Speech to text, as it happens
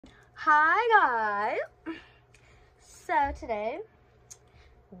Hi guys! So today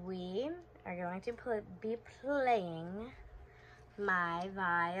we are going to be playing my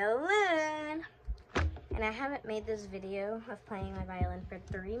violin. And I haven't made this video of playing my violin for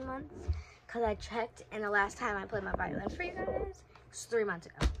 3 months because I checked, and the last time I played my violin for you guys was 3 months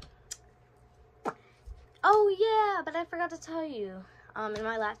ago. Oh yeah, but I forgot to tell you in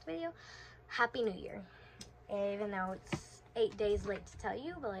my last video, Happy New Year. Even though it's 8 days late to tell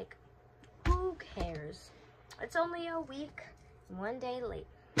you, but like, who cares? It's only a week, 1 day late.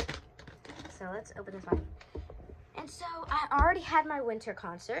 So let's open this one. And so I already had my winter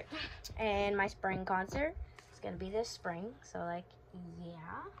concert and my spring concert. It's gonna be this spring, so like,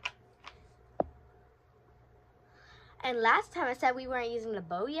 yeah. And last time I said we weren't using the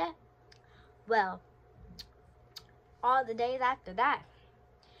bow yet. Well, all the days after that.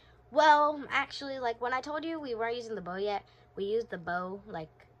 Well, actually, like when I told you we weren't using the bow yet, we used the bow like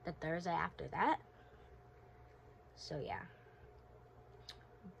the Thursday after that. So yeah.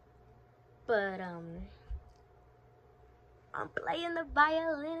 But I'm playing the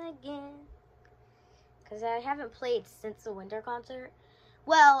violin again because I haven't played since the winter concert.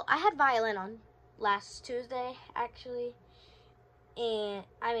 Well, I had violin on last Tuesday actually, and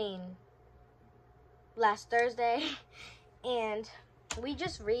last Thursday, and we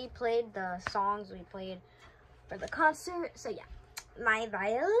just replayed the songs we played for the concert. So yeah, my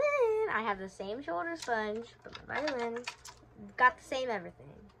violin, I have the same shoulder sponge, but my violin got the same everything.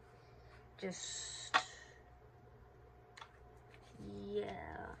 Just, yeah.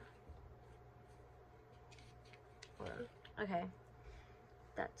 Okay,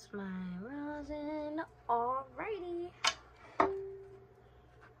 that's my rosin. Alrighty.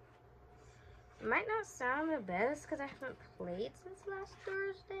 It might not sound the best because I haven't played since last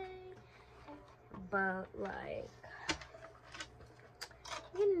Thursday, but like,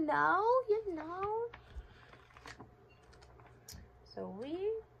 you know. So we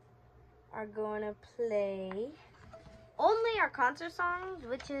are going to play only our concert songs,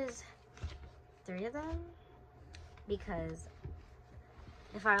 which is 3 of them, because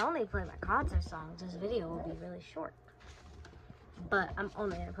if I only play my concert songs, this video will be really short. But I'm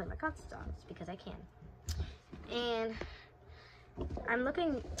only going to play my concert songs because I can. And I'm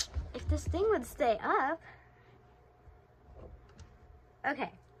looking if this thing would stay up.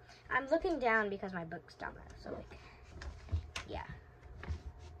 Okay, I'm looking down because my book's down there, so like, yeah.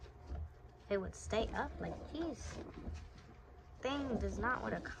 If it would stay up, like, geez, thing does not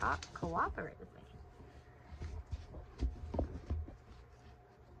want to cooperate with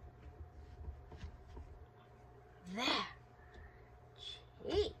me. There.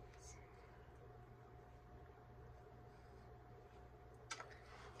 Jeez.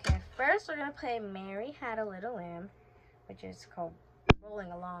 Okay, first we're gonna play Mary Had a Little Lamb, which is called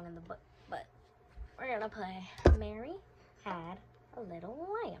Rolling Along in the book, but we're gonna play Mary Had a Little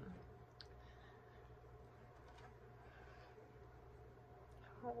Lamb.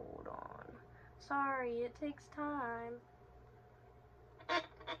 Hold on. Sorry, it takes time.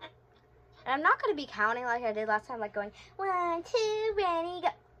 And I'm not gonna be counting like I did last time, like going 1, 2, ready, go.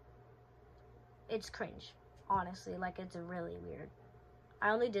 It's cringe, honestly. Like, it's really weird. I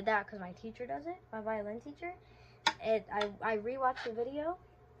only did that because my teacher does it, my violin teacher. I rewatched the video.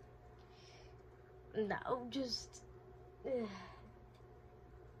 No, just ugh.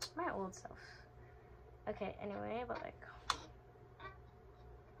 My old self. Okay, anyway, but like,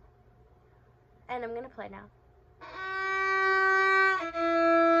 and I'm gonna play now.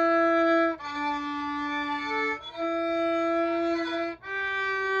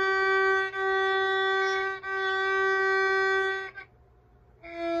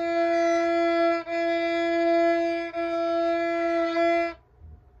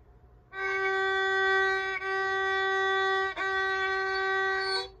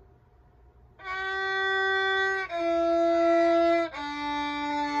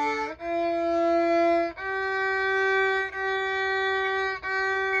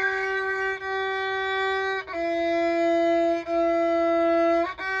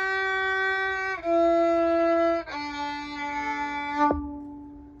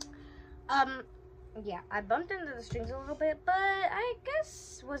 Yeah, I bumped into the strings a little bit, but I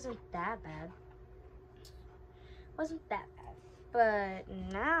guess wasn't that bad. Wasn't that bad. But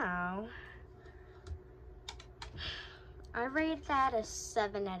now, I rate that a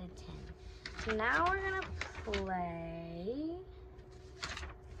 7 out of 10. So now we're gonna play,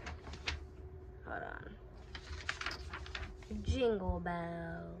 hold on, Jingle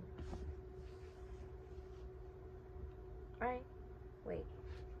Bell. Right? Wait.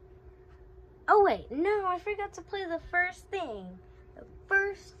 Oh wait, no, I forgot to play the first thing. The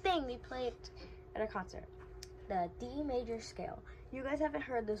first thing. thing we played at our concert. The D major scale. You guys haven't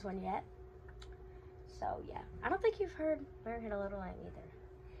heard this one yet. So, yeah. I don't think you've heard Mary Had a Little Lamb either.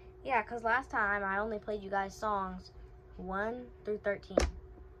 Yeah, because last time I only played you guys songs 1 through 13.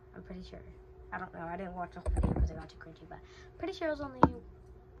 I'm pretty sure. I don't know. I didn't watch the whole video because it got too cringy. But pretty sure it was only 1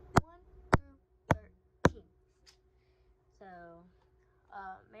 through 13. So,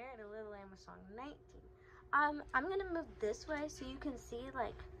 Mary Had a Little Lamb was song 19. I'm going to move this way so you can see,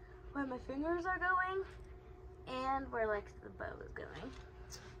 like, where my fingers are going and where, like, the bow is going.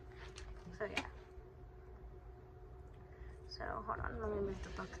 So, yeah. So, hold on. Let me move the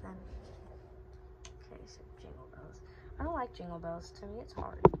book then. Okay, so Jingle Bells. I don't like Jingle Bells. To me, it's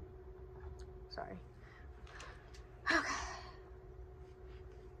hard. Sorry. Okay.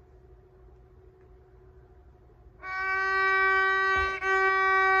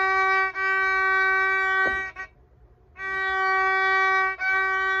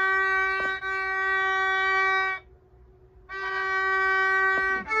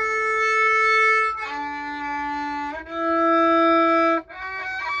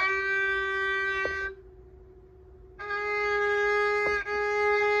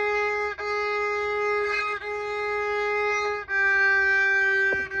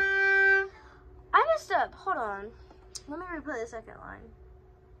 Hold on. Let me replay the second line.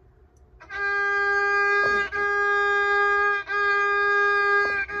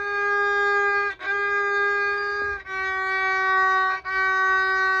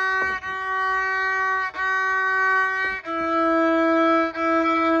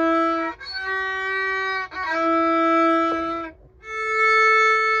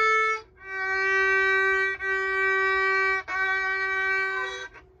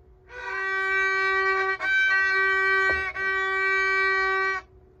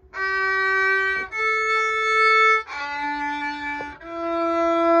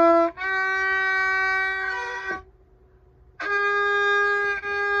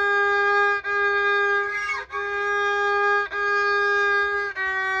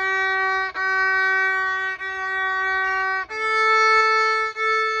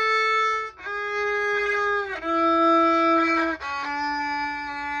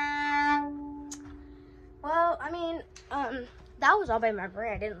 That was all by memory.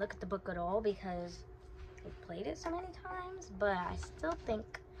 I didn't look at the book at all because I played it so many times, but I still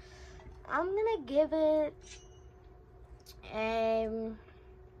think I'm gonna give it a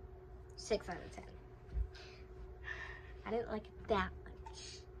 6 out of 10. I didn't like it that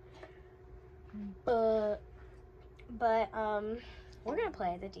much, but we're gonna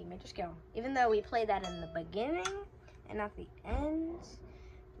play the D major scale, even though we played that in the beginning and not the end.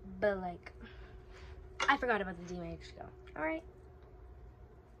 But like, I forgot about the D major scale. All right.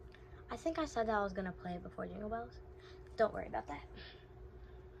 I think I said that I was gonna play it before Jingle Bells. Don't worry about that.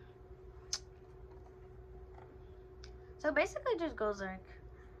 So basically, it just goes like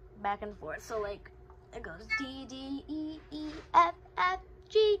back and forth. So like, it goes D D E E F F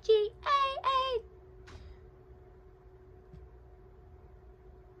G G A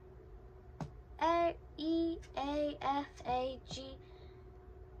E A F A G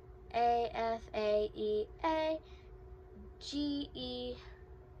A F A E A G E.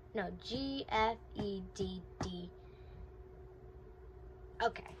 No, G, F, E, D, D.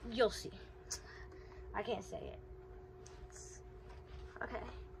 Okay, you'll see. I can't say it. Okay,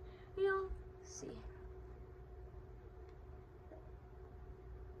 you'll see.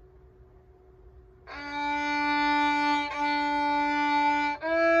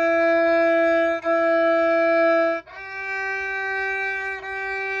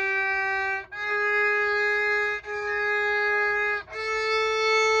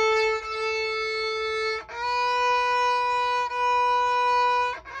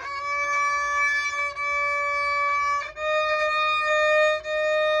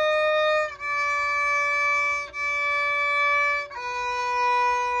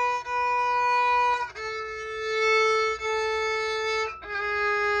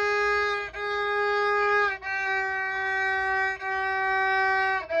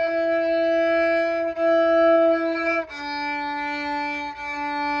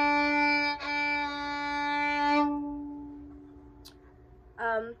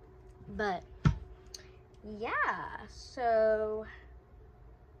 But yeah, so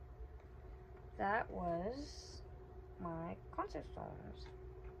that was my concert songs.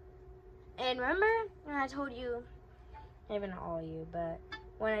 And remember when I told you, maybe not all of you, but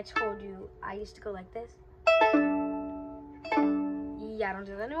when I told you I used to go like this? Yeah, I don't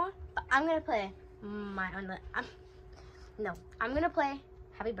do that anymore. But I'm gonna play my own. I'm gonna play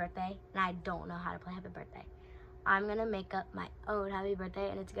Happy Birthday, and I don't know how to play Happy Birthday. I'm gonna make up my own happy birthday,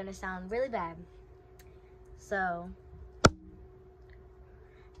 and it's gonna sound really bad. So,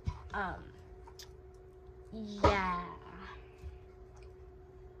 yeah.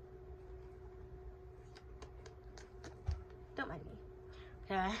 Don't mind me.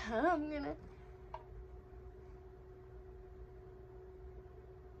 Okay,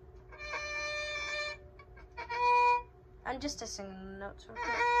 I'm just testing the notes real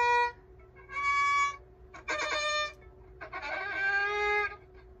quick.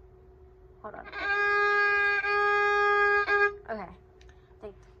 Hold on. Okay.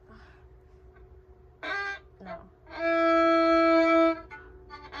 No.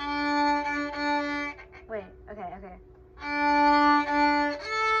 Wait, okay.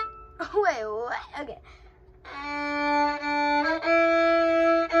 Wait, what? Okay.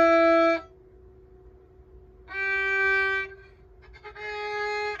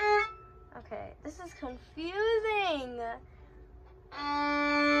 Okay, this is confusing.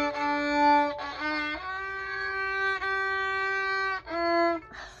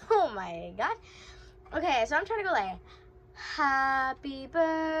 Oh my god. Okay, so I'm trying to go like, happy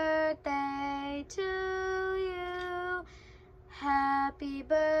birthday to you. Happy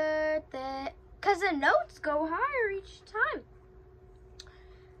birthday. Because the notes go higher each time.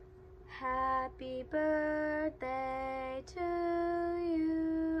 Happy birthday to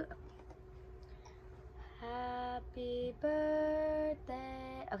you. Happy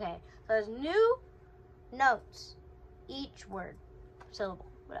birthday. Okay, so there's new notes. Each word,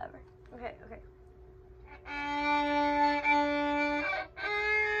 syllable, whatever. Okay.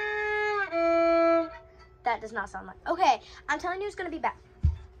 That does not sound like. Okay, I'm telling you it's gonna be bad.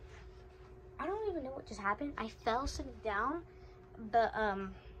 I don't even know what just happened. I fell sitting down, but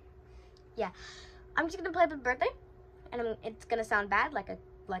yeah. I'm just gonna play Happy Birthday, and it's gonna sound bad, like I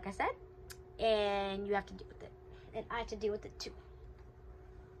said, and you have to deal with it, and I have to deal with it too.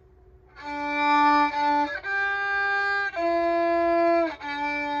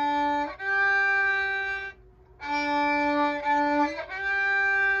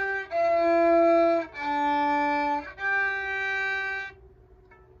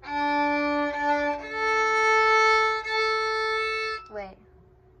 Wait.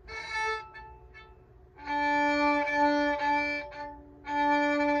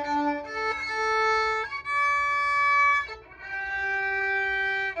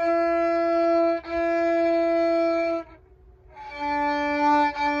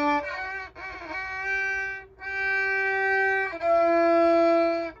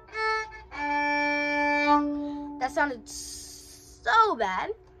 That sounded so bad.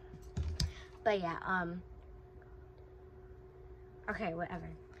 But yeah, okay, whatever.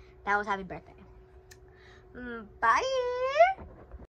 That was Happy Birthday. Bye.